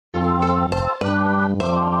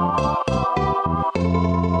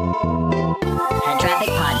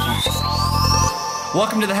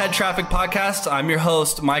Welcome to the Headtraffic podcast. I'm your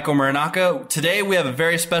host, Michael Muranaka. Today we have a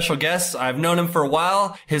very special guest. I've known him for a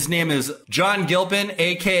while. His name is John Gilpin,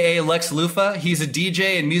 aka Lex Loofah. He's a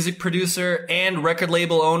DJ and music producer and record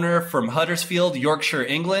label owner from Huddersfield, Yorkshire,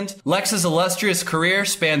 England. Lex's illustrious career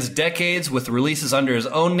spans decades with releases under his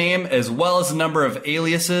own name as well as a number of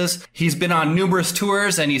aliases. He's been on numerous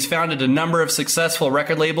tours and he's founded a number of successful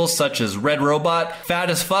record labels such as Red Robot, Phat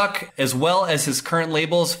as Phuck, as well as his current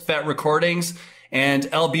labels, Fett Recordings and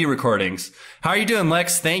LB Recordings. How are you doing,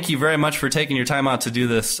 Lex? Thank you very much for taking your time out to do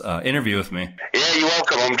this interview with me. Yeah, you're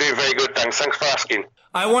welcome. I'm doing very good, thanks. Thanks for asking.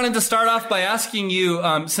 I wanted to start off by asking you,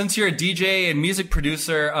 since you're a DJ and music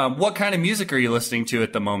producer, what kind of music are you listening to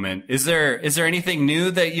at the moment? Is there anything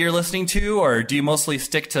new that you're listening to, or do you mosely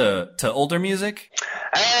stick to older music?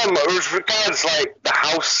 As regards like the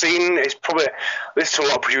house scene, it's probably listen to a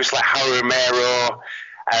lot of producers like Harry Romero,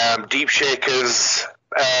 Deep Shakers,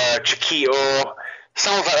 Chiquito,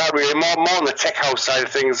 sounds like that really, more on the tech house side of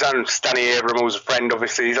things, and Stanley Abram, who's a friend,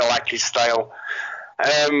 obviously, I like his style.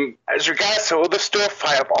 As regards to other stuff,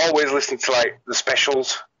 I have always listened to like the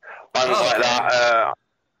Specials, bands like that,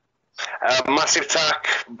 Massive Attack,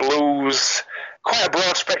 blues, quite a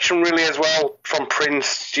broad spectrum really as well, from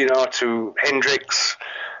Prince, to Hendrix.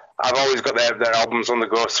 I've always got their albums on the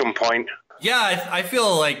go at some point. Yeah, I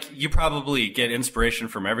feel like you probably get inspiration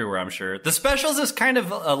from everywhere, I'm sure. The Specials is kind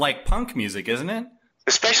of like punk music, isn't it?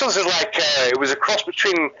 The Specials is like, it was a cross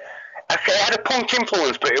between, it had a punk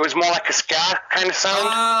influence, but it was more like a ska kind of sound.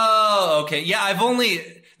 Oh, okay. Yeah,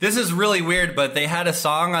 this is really weird, but they had a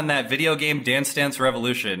song on that video game Dance Dance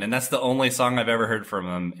Revolution, and that's the only song I've ever heard from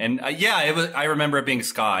them. And I remember it being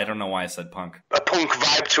ska. I don't know why I said punk. A punk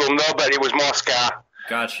vibe to them though, but it was more ska.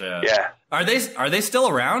 Gotcha. Yeah. Are they still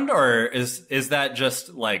around, or is that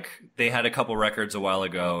just like they had a couple records a while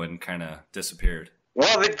ago and kind of disappeared?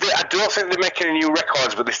 Well, I don't think they're making any new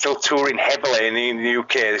records, but they're still touring heavily in the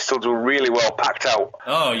UK. They still do really well, packed out.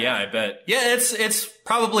 Oh yeah, I bet. Yeah, it's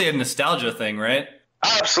probably a nostalgia thing, right?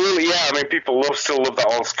 Absolutely, yeah. I mean, people still love that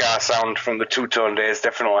old ska sound from the two-tone days,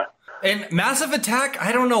 definitely. And Massive Attack,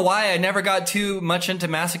 I don't know why I never got too much into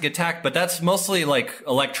Massive Attack, but that's mostly like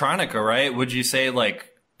electronica, right? Would you say like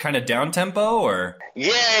kind of down-tempo, or?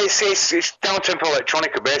 Yeah, it's down-tempo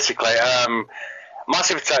electronica, basically.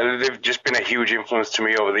 Massive Attack, they've just been a huge influence to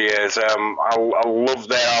me over the years. I love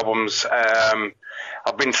their albums.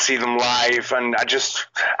 I've been to see them live, and I just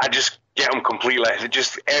get them completely. They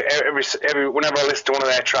just every whenever I listen to one of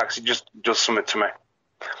their tracks, it just does something to me.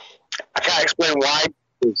 I can't explain why.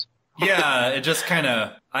 Yeah, it just kind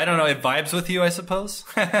of, I don't know, it vibes with you, I suppose.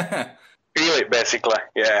 Feel it, basically,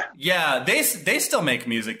 yeah. Yeah, they still make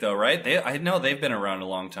music, though, right? I know they've been around a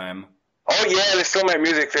long time. Oh, yeah, they still make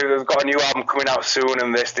music. They've got a new album coming out soon,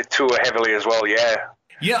 and they tour heavily as well, yeah.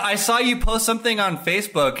 Yeah, I saw you post something on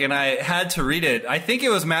Facebook, and I had to read it. I think it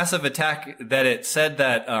was Massive Attack that it said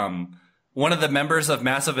that one of the members of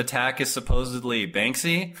Massive Attack is supposedly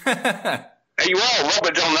Banksy. Well,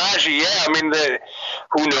 Robert Del Nagi, yeah. I mean,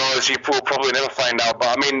 who knows? We'll probably never find out.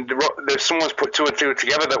 But I mean, someone's put two and two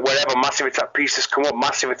together that wherever Massive Attack pieces come up,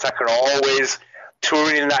 Massive Attack are always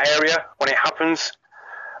touring in that area when it happens.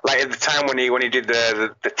 Like at the time when he did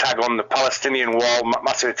the tag on the Palestinian wall,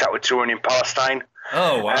 Massive Attack were touring in Palestine.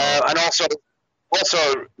 Oh wow! And also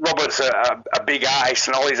Robert's a big artist,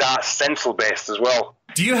 and all his art's stencil based as well.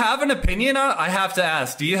 Do you have an opinion on? I have to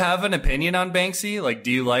ask. Do you have an opinion on Banksy? Like,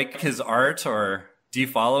 do you like his art, or do you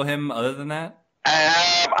follow him? Other than that,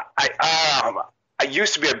 I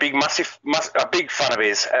used to be a big fan of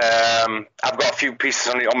his. I've got a few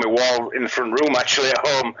pieces on my wall in the front room, actually, at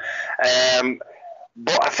home.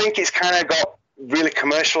 But I think it's kind of got really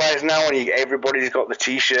commercialized now, and everybody's got the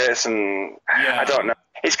T-shirts, and I don't know.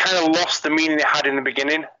 It's kind of lost the meaning it had in the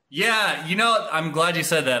beginning. Yeah, I'm glad you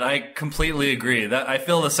said that. I completely agree. That I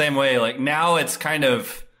feel the same way. Like now it's kind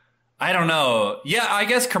of, I don't know. Yeah, I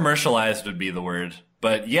guess commercialized would be the word.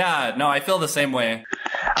 But yeah, no, I feel the same way.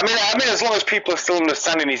 I mean, as long as people are still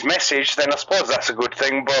understanding his message, then I suppose that's a good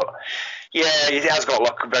thing. But yeah, it has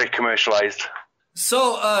got very commercialized.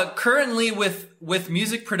 So currently with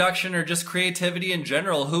music production or just creativity in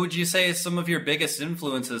general, who would you say some of your biggest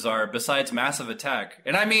influences are besides Massive Attack?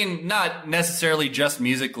 And I mean, not necessarily just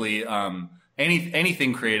musically,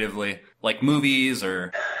 anything creatively, like movies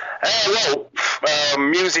or...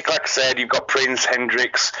 music, like I said, you've got Prince,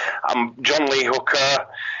 Hendrix, John Lee Hooker,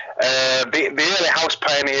 the early house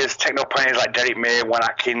pioneers, techno pioneers like Derek May, Juan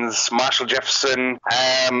Atkins, Marshall Jefferson.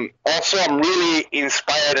 Also, I'm really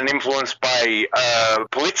inspired and influenced by,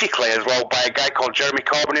 politically as well, by a guy called Jeremy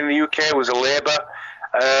Corbyn in the UK, who was a Labour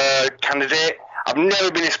candidate. I've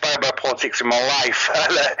never been inspired by politics in my life.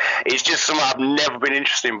 It's just something I've never been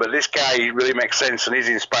interested in. But this guy really makes sense, and he's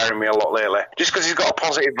inspiring me a lot lately. Just because he's got a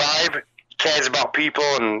positive vibe, cares about people,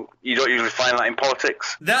 and you don't usually find that in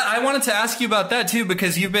politics. That I wanted to ask you about that too,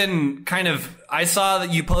 because you've been I saw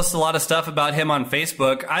that you post a lot of stuff about him on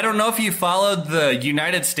Facebook. I don't know if you followed the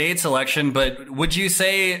United States election, but would you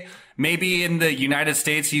say maybe in the United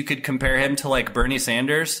States you could compare him to like Bernie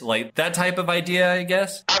Sanders, like that type of idea, I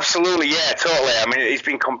guess? Absolutely, yeah, totally. I mean, he's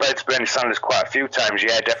been compared to Bernie Sanders quite a few times.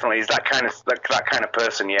 Yeah, definitely. He's that kind of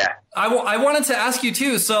person. Yeah. I wanted to ask you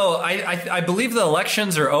too. So I believe the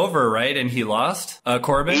elections are over, right? And he lost,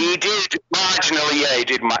 Corbyn. He did marginally. Yeah, he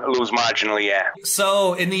did lose marginally. Yeah.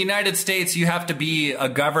 So in the United States, you have to be a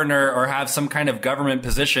governor or have some kind of government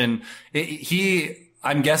position.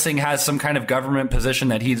 I'm guessing has some kind of government position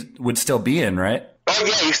that he would still be in, right? Oh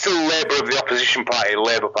yeah, he's still Labour of the opposition party,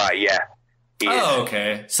 Labour Party. Yeah. Oh,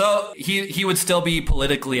 okay. So he would still be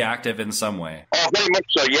politically active in some way. Oh, very much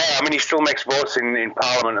so. Yeah, I mean, he still makes votes in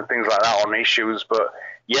Parliament and things like that on issues. But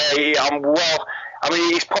yeah, well, I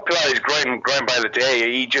mean, his popularity is growing by the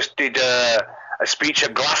day. He just did a speech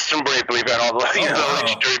at Glastonbury, believe it or not, the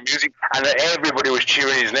legendary music, and everybody was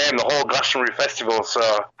cheering his name, the whole Glastonbury festival. So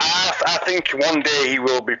I think one day he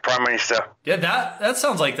will be Prime Minister. Yeah, that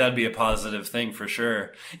sounds like that'd be a positive thing for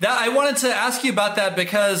sure. I wanted to ask you about that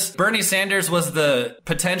because Bernie Sanders was the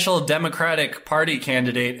potential Democratic Party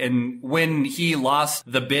candidate, and when he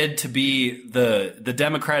lost the bid to be the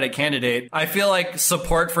Democratic candidate, I feel like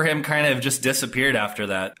support for him kind of just disappeared after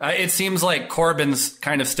that. It seems like Corbyn's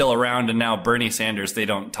kind of still around, and now Bernie Sanders, they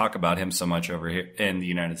don't talk about him so much over here in the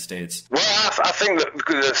United States. Well, I think that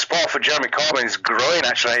the support for Jeremy Corbyn is growing,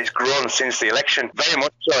 actually. It's grown since the election. Very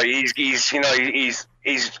much so. He's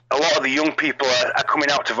a lot of the young people are coming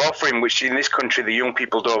out to vote for him, which in this country, the young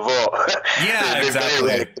people don't vote. Yeah,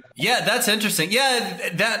 exactly. Yeah, that's interesting.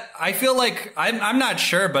 Yeah, that I feel like I'm not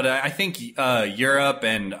sure, but I think Europe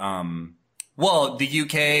and the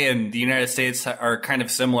UK and the United States are kind of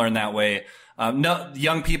similar in that way. No,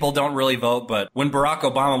 young people don't really vote, but when Barack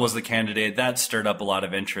Obama was the candidate, that stirred up a lot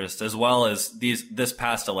of interest, as well as this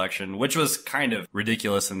past election, which was kind of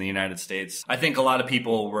ridiculous in the United States. I think a lot of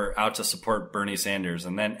people were out to support Bernie Sanders,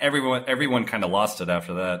 and then everyone kind of lost it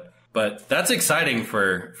after that. But that's exciting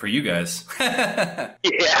for you guys. Yeah.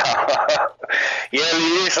 Yeah,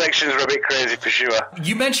 the elections were a bit crazy for sure.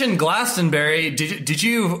 You mentioned Glastonbury. Did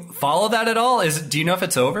you follow that at all? Do you know if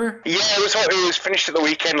it's over? Yeah, it was finished at the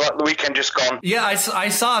weekend, like the weekend just gone. Yeah, I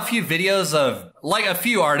saw a few videos of like a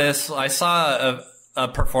few artists. I saw a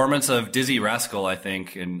performance of Dizzy Rascal, I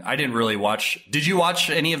think, and I didn't really watch. Did you watch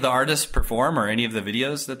any of the artists perform or any of the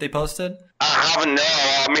videos that they posted? I haven't, no.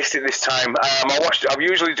 I missed it this time. I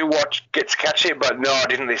usually do get to catch it, but no, I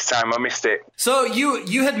didn't this time. I missed it. So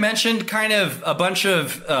you had mentioned kind of a bunch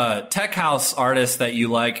of tech house artists that you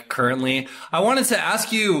like currently. I wanted to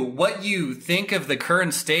ask you what you think of the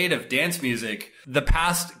current state of dance music. The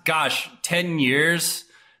past, 10 years,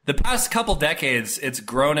 the past couple decades, it's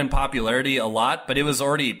grown in popularity a lot, but it was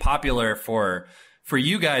already popular for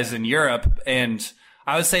you guys in Europe, and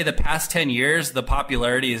I would say the past 10 years, the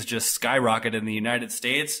popularity has just skyrocketed in the United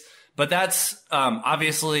States. But that's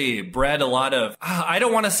obviously bred a lot of, I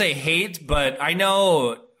don't want to say hate, but I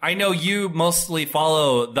know you mostly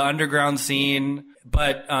follow the underground scene.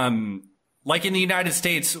 But like in the United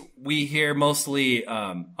States, we hear mostly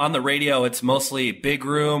on the radio, it's mostly big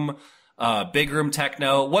room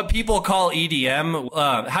techno, what people call EDM.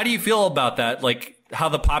 How do you feel about that? Like how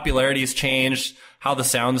the popularity's changed, how the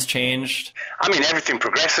sound's changed? I mean, everything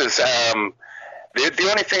progresses. The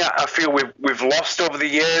only thing I feel we've lost over the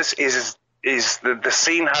years is the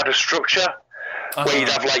scene had a structure where you'd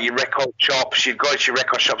have like your record shops. You'd go to your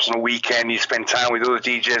record shops on a weekend. You spend time with other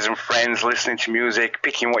DJs and friends, listening to music,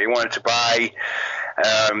 picking what you wanted to buy.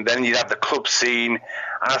 Then you'd have the club scene, and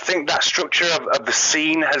I think that structure of the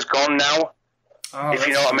scene has gone now. Oh, if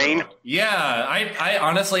you know what I mean. Yeah, I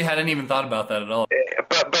honestly hadn't even thought about that at all.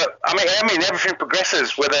 But I mean, everything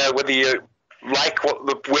progresses. Whether you like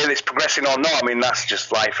the way it's progressing or not, I mean, that's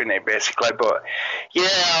just life, isn't it, basically? But yeah,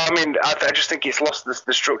 I mean, I just think it's lost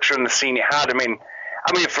the structure and the scene it had. I mean,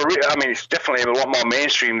 it's definitely a lot more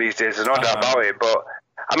mainstream these days. There's no doubt about it. But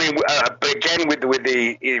I mean, but again, with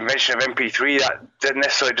the invention of MP3, that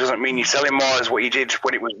necessarily doesn't mean you're selling more as what you did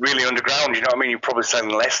when it was really underground. You know what I mean? You're probably selling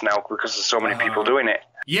less now because there's so many people doing it.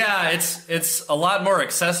 Yeah, it's a lot more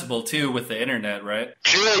accessible too with the internet, right?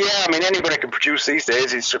 Sure, yeah. I mean, anybody can produce these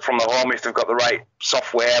days. It's from the home if they've got the right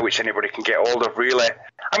software, which anybody can get hold of, really.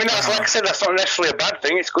 I mean, that's like I said, that's not necessarily a bad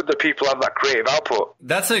thing. It's good that people have that creative output.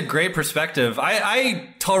 That's a great perspective.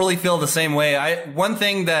 I totally feel the same way. One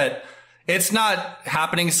thing that It's not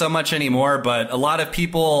happening so much anymore, but a lot of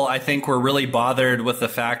people, I think, were really bothered with the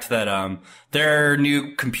fact that there are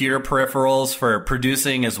new computer peripherals for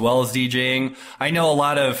producing as well as DJing. I know a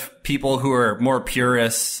lot of people who are more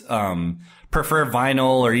purists prefer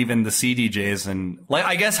vinyl or even the CDJs, and like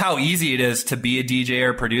I guess how easy it is to be a DJ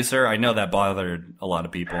or producer. I know that bothered a lot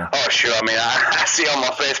of people. Oh, sure. I mean, I see on my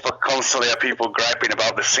Facebook constantly people griping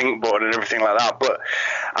about the sync button and everything like that. But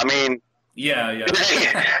I mean, yeah.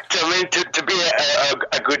 to be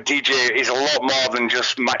a good DJ is a lot more than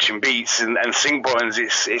just matching beats and sync buttons.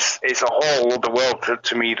 It's a whole other world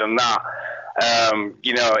to me than that.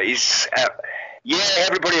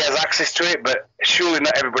 Everybody has access to it, but surely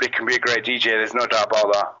not everybody can be a great DJ. There's no doubt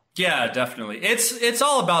about that. Yeah, definitely. It's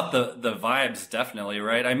all about the vibes, definitely,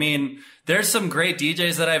 right? I mean, there's some great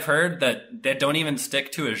DJs that I've heard that don't even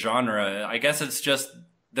stick to a genre. I guess it's just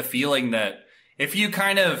the feeling that if you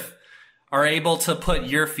kind of are able to put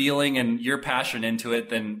your feeling and your passion into it,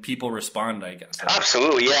 then people respond, I guess.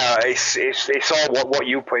 Absolutely, yeah. It's all what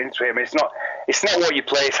you put into it. I mean, it's not what you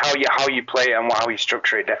play, it's how you play it and how you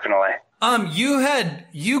structure it, definitely.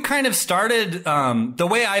 You kind of started, the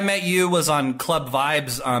way I met you was on Club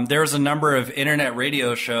Vibes. There was a number of internet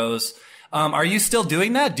radio shows. Are you still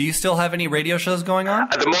doing that? Do you still have any radio shows going on?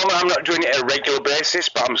 At the moment, I'm not doing it on a regular basis,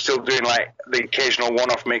 but I'm still doing like the occasional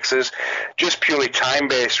one-off mixes, just purely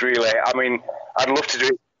time-based, really. I mean, I'd love to do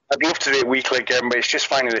it weekly again, but it's just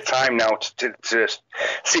finding the time now to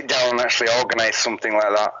sit down and actually organize something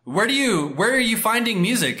like that. Where are you finding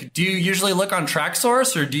music? Do you usually look on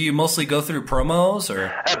TrackSource, or do you mostly go through promos,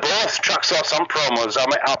 or? Both TrackSource and promos.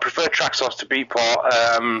 I prefer TrackSource to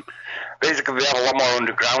Beatport. Basically, they have a lot more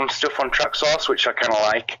underground stuff on TrackSource, which I kind of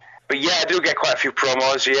like. But yeah, I do get quite a few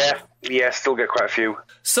promos, yeah, still get quite a few.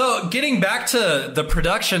 So getting back to the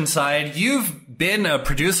production side, you've been a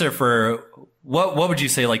producer for, what would you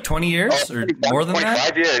say, like 20 years or more than 25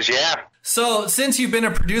 that? 25 years, yeah. So since you've been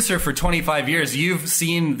a producer for 25 years, you've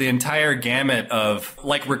seen the entire gamut of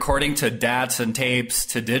like recording to DATs and tapes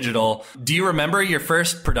to digital. Do you remember your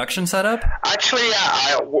first production setup? Actually,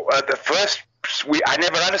 I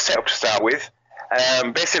never had a setup to start with,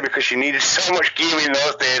 basically because you needed so much gear in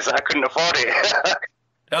those days I couldn't afford it.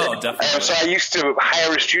 Oh, definitely. So I used to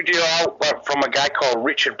hire a studio out from a guy called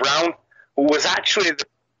Richard Brown, who was actually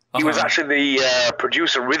the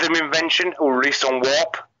producer of Rhythm Invention, who released on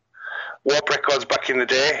Warp Records back in the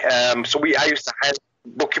day. I used to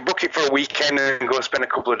book it for a weekend and go spend a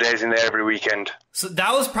couple of days in there every weekend. So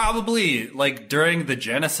that was probably like during the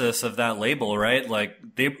genesis of that label, right? Like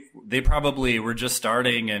they probably were just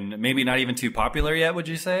starting and maybe not even too popular yet, would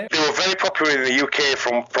you say? They were very popular in the UK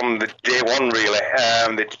from the day one, really.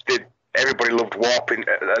 Everybody loved Warp in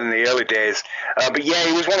the early days. But yeah,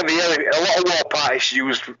 he was one of the early. A lot of Warp artists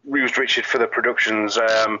used Richard for the productions.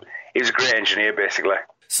 He was a great engineer, basically.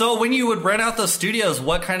 So when you would rent out those studios,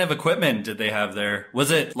 what kind of equipment did they have there?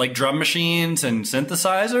 Was it like drum machines and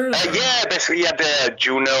synthesizers? Yeah, basically you had the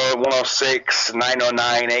Juno 106,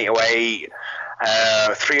 909, 808,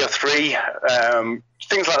 303,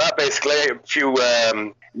 things like that, basically. A few,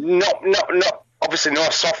 not obviously no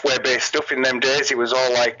software-based stuff in them days. It was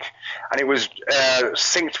all like, and it was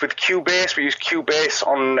synced with Cubase. We used Cubase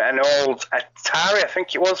on an old Atari, I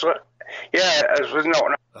think it was. Yeah, it was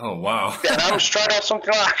not. Oh, wow. Yeah, an Amstrad or something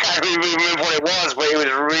like that. I can't even remember what it was, but it was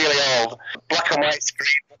really old. Black and white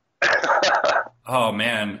screen. Oh,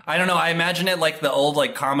 man. I don't know. I imagine it like the old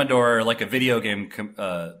like Commodore, like a video game,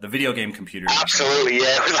 the video game computer. Absolutely,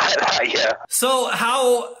 yeah. It was like that, yeah. So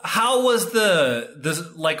how was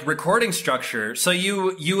the like recording structure? So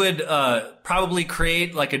you would probably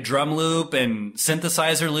create like a drum loop and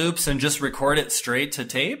synthesizer loops and just record it straight to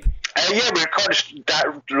tape? Yeah, we recorded that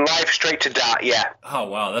live straight to DAT, yeah. Oh,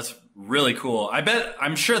 wow, that's really cool.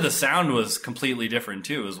 I'm sure the sound was completely different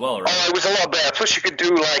too as well, right? Oh, it was a lot better. Plus you could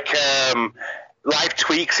do like live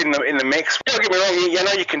tweaks in the mix. Don't get me wrong, I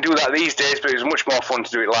know you can do that these days, but it was much more fun to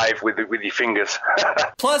do it live with your fingers.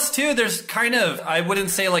 Plus too, there's kind of, I wouldn't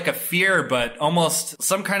say like a fear, but almost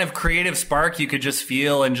some kind of creative spark you could just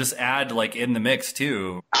feel and just add like in the mix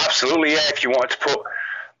too. Absolutely, yeah.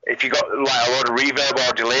 If you got like a lot of reverb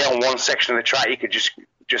or delay on one section of the track, you could just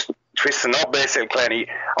twist the knob basically. And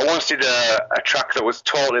I once did a track that was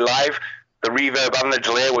totally live. The reverb and the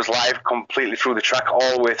delay was live completely through the track,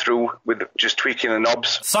 all the way through with just tweaking the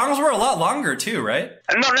knobs. Songs were a lot longer too, right?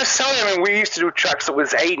 And not necessarily. I mean, we used to do tracks that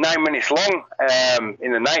was 8-9 minutes long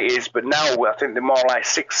in the 90s, but now I think they're more like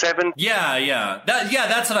 6-7. Yeah.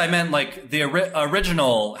 That's what I meant. Like the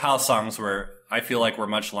original house songs I feel like were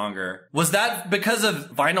much longer. Was that because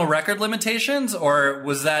of vinyl record limitations, or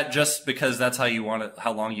was that just because that's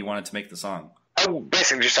how long you wanted to make the song?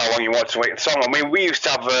 Basically, just how long you want to wait the song. I mean, we used to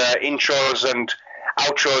have intros and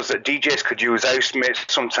outros that DJs could use. I used to make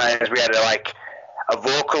sometimes we had a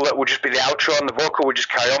vocal that would just be the outro, and the vocal would just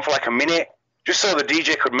carry on for like a minute, just so the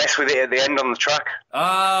DJ could mess with it at the end on the track.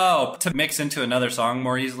 Oh, to mix into another song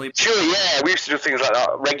more easily? Sure, yeah. We used to do things like that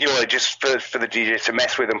regularly just for the DJ to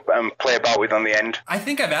mess with and play about with on the end. I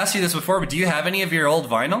think I've asked you this before, but do you have any of your old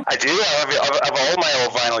vinyl? I do. I have all my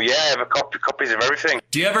old vinyl, yeah. I have copies of everything.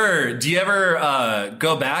 Do you ever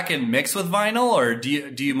go back and mix with vinyl, or do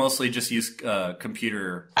you mostly just use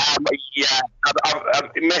computer? Yeah,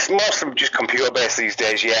 most of them just computer-based these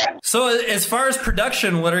days, yeah. So as far as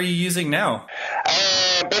production, what are you using now?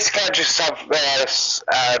 Basically, I just have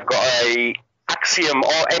I've got a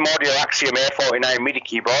M-Audio Axiom A49 MIDI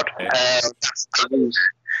keyboard. Okay.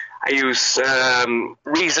 I use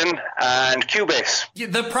Reason and Cubase.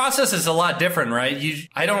 The process is a lot different, right?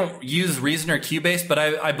 I don't use Reason or Cubase, but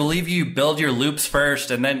I believe you build your loops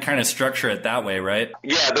first and then kind of structure it that way, right?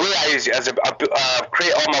 Yeah, the way I use it, I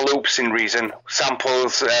create all my loops in Reason,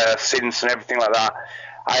 samples, synths, and everything like that.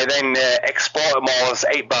 I then export them all as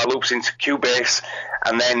 8-bar loops into Cubase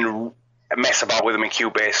and then mess about with them in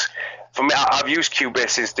Cubase. For me, I've used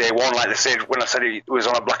Cubase since day one. Like they said, when I said it was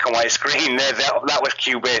on a black and white screen, that was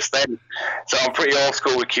Cubase then. So I'm pretty old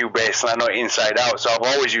school with Cubase, and I know it inside out. So I've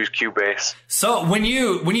always used Cubase. So when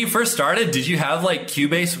you first started, did you have like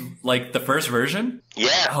Cubase, like the first version?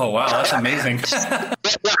 Yeah. Oh wow, that's amazing.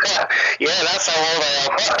 Yeah, that's how old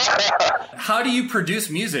I am. How do you produce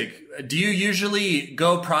music? Do you usually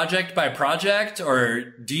go project by project, or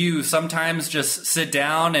do you sometimes just sit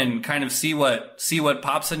down and kind of see what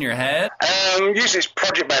pops in your head? Usually it's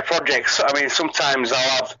project by project. So, I mean, sometimes I'll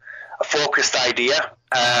have a focused idea,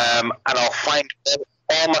 and I'll find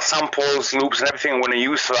all my samples, loops, and everything I want to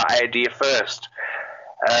use for that idea first.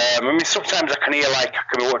 I mean, sometimes I can hear, like,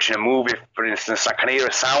 I can be watching a movie, for instance, I can hear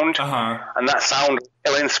a sound, and that sound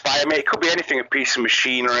will inspire me. It could be anything, a piece of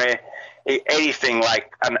machinery, anything,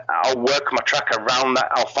 like, and I'll work my track around that.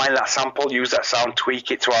 I'll find that sample, use that sound,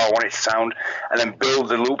 tweak it to how I want it to sound, and then build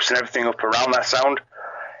the loops and everything up around that sound.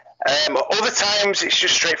 Other times it's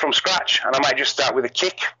just straight from scratch, and I might just start with a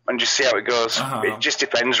kick and just see how it goes. It just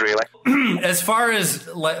depends, really. As far as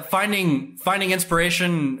finding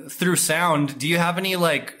inspiration through sound, do you have any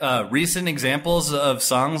recent examples of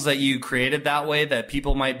songs that you created that way that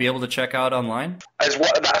people might be able to check out online? As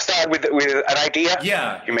what that started with an idea?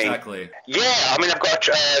 Yeah, you mean? Exactly. Yeah, I mean, I've got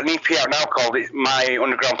an EP out now called My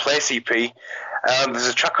Underground Place EP. There's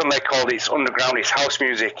a track on there called It's Underground, It's House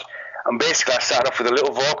Music. And basically, I started off with a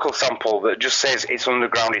little vocal sample that just says it's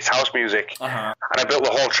underground, it's house music. And I built the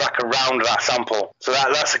whole track around that sample. So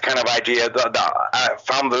that's the kind of idea that I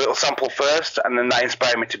found the little sample first, and then that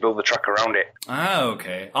inspired me to build the track around it. Oh,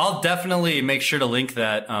 okay. I'll definitely make sure to link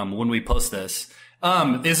that when we post this.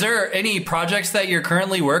 Is there any projects that you're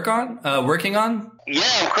currently working on? Yeah,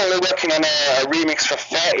 I'm currently working on a remix for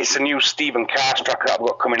Fett. It's a new Stephen Cast track that I've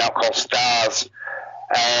got coming out called Stars.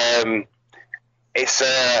 It's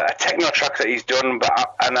a techno track that he's done,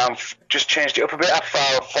 and I've just changed it up a bit. I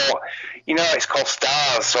thought, it's called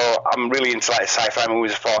Stars, so I'm really into like sci-fi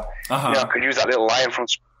movies. I thought, I could use that little line from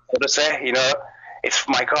Odyssey, it's,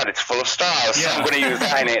 my God, it's full of stars. Yeah. So I'm going to use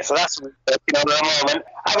that in it. So that's, at the moment.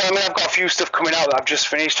 I've got a few stuff coming out that I've just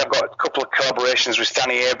finished. I've got a couple of collaborations with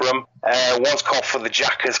Stanley Abram. One's called For the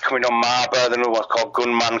Jackers coming on Marber. The other one's called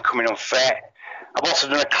Gunman coming on Fett. I've also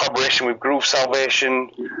done a collaboration with Groove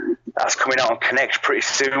Salvation. That's coming out on Connect pretty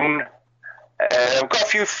soon. I've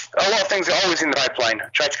got a lot of things that are always in the pipeline. I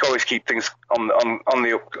try to always keep things on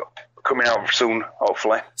the up, coming out soon,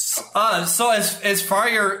 hopefully. So as far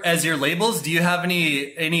as your labels, do you have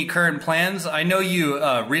any current plans? I know you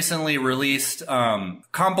recently released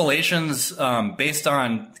compilations based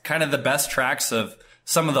on kind of the best tracks of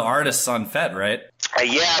some of the artists on Fett, right?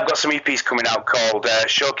 Yeah, I've got some EPs coming out called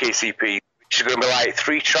Showcase EP, which is going to be like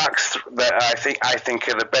 3 tracks that I think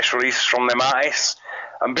are the best releases from them artists.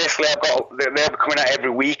 And basically, they'll be coming out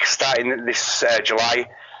every week starting this July.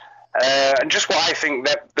 And just what I think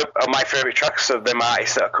that are my favourite tracks of them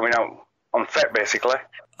artists that are coming out on Fett, basically.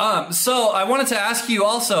 So I wanted to ask you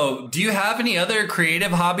also, do you have any other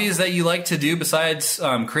creative hobbies that you like to do besides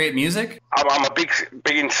create music? I'm a big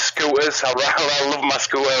into scooters. I love my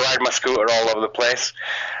scooter. I ride my scooter all over the place.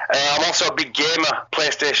 I'm also a big gamer,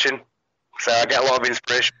 PlayStation. So I get a lot of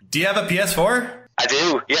inspiration. Do you have a PS4? I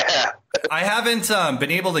do, yeah. I haven't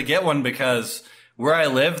been able to get one because where I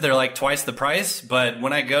live, they're like twice the price. But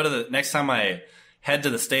when I go to next time I head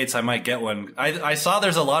to the States, I might get one. I saw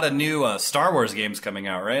there's a lot of new Star Wars games coming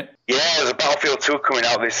out, right? Yeah, there's a Battlefield 2 coming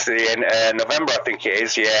out this in November, I think it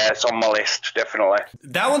is. Yeah, it's on my list, definitely.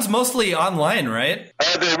 That one's mostly online, right?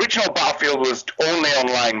 The original Battlefield was only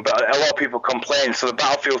online, but a lot of people complained, so the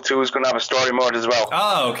Battlefield 2 is going to have a story mode as well.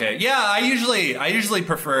 Oh, okay. Yeah, I usually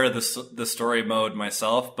prefer the story mode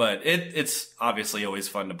myself, but it's obviously always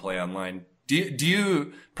fun to play online. Do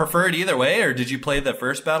you prefer it either way, or did you play the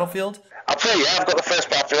first Battlefield? I've got the first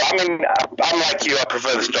Battlefield. I mean, I'm like you, I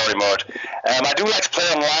prefer the story mode. I do like to play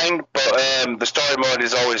online, but the story mode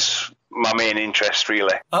is always my main interest,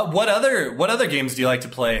 really. What other games do you like to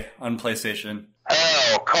play on PlayStation?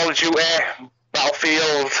 Call of Duty,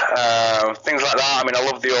 Battlefield, things like that. I mean, I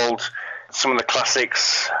love some of the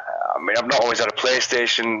classics. I mean, I've not always had a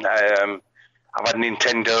PlayStation. I've had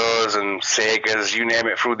Nintendos and Segas, you name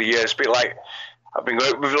it, through the years. But like, I've been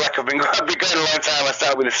going a long time. I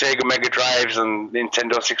started with the Sega Mega Drives and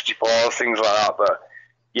Nintendo 64, things like that. But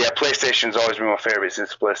yeah, PlayStation's always been my favorite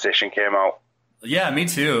since PlayStation came out. Yeah, me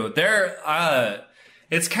too.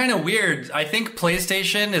 It's kind of weird. I think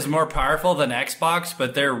PlayStation is more powerful than Xbox,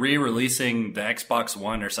 but they're re-releasing the Xbox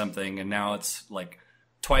One or something, and now it's like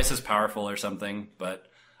twice as powerful or something. But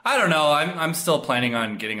I don't know. I'm still planning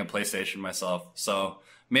on getting a PlayStation myself, so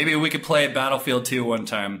maybe we could play Battlefield 2 one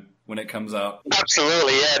time when it comes out.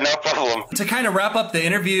 Absolutely, yeah, no problem. To kind of wrap up the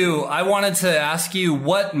interview, I wanted to ask you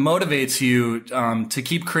what motivates you to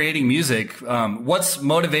keep creating music. What's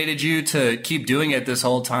motivated you to keep doing it this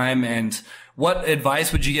whole time, and what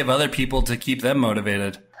advice would you give other people to keep them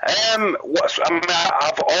motivated? I've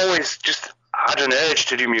always just had an urge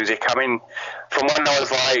to do music. I mean, from when I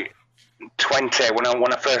was like 20,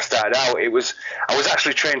 when I first started out, I was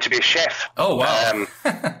actually trained to be a chef. Oh wow!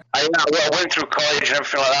 I went through college and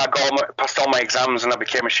everything like that. Passed all my exams and I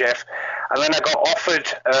became a chef. And then I got offered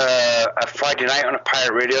a Friday night on a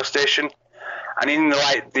pirate radio station. And in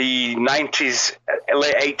the 90s,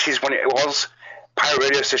 late 80s when it was, pirate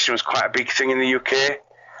radio station was quite a big thing in the UK.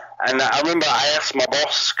 And I remember I asked my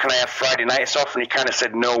boss, can I have Friday nights off? And he kind of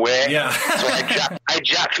said, no way. Yeah. So I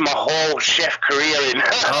jacked my whole chef career in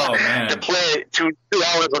to play 2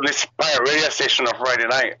 hours on this pirate radio station on Friday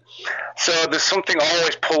night. So there's something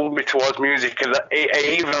always pulled me towards music. And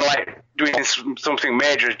I even like doing something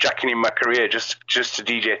major as jacking in my career just to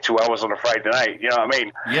DJ 2 hours on a Friday night. You know what I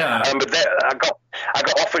mean? Yeah. But then I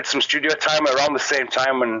got offered some studio time around the same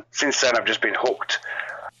time. And since then, I've just been hooked.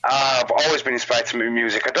 I've always been inspired to make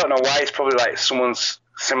music. I don't know why. It's probably like someone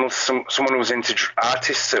who was into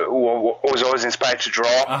artists who was always inspired to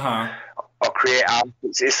draw or create art.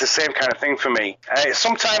 It's the same kind of thing for me.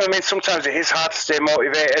 Sometimes it is hard to stay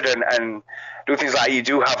motivated and do things like you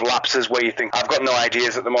do have lapses where you think, I've got no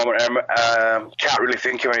ideas at the moment, can't really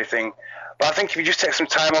think of anything. But I think if you just take some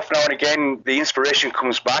time off now and again, the inspiration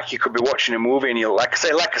comes back. You could be watching a movie and you'll, like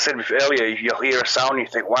I said earlier, you'll hear a sound and you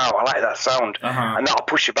think, wow, I like that sound. And that'll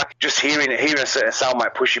push you back. Just hearing a certain sound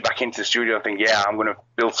might push you back into the studio and think, yeah, I'm going to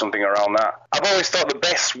build something around that. I've always thought the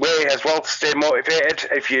best way as well to stay motivated,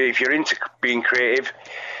 if you're into being creative,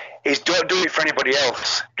 is don't do it for anybody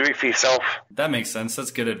else. Do it for yourself. That makes sense. That's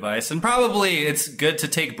good advice. And probably it's good to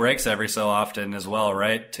take breaks every so often as well,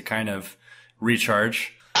 right? To kind of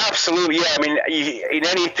recharge. Absolutely, yeah. I mean, in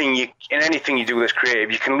anything you do that's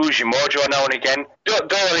creative, you can lose your mojo now and again. Don't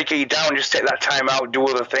let it get you down. Just take that time out, do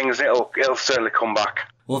other things. It'll certainly come back.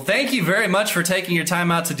 Well, thank you very much for taking your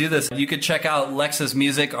time out to do this. You could check out Lex's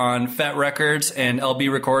music on Fett Records and LB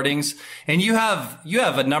Recordings, and you have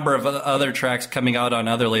a number of other tracks coming out on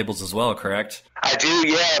other labels as well, correct? I do,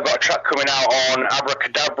 yeah. I've got a track coming out on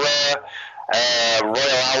Abracadabra, Royal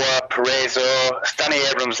Hour, Paraiso, Stanley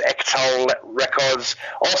Abrams, Ectal Records,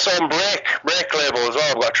 also on Break label as well.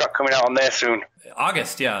 I've got a track coming out on there soon.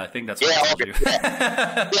 August, yeah, I think that's what I told you.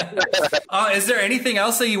 Is there anything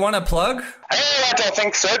else that you want to plug? I don't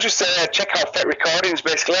think so. Just check out Fett Recordings,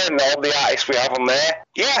 basically, and all the artists we have on there.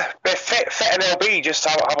 Yeah, Fett and LB, just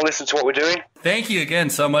have a listen to what we're doing. Thank you again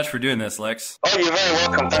so much for doing this, Lex. Oh, you're very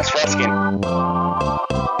welcome. Thanks for asking.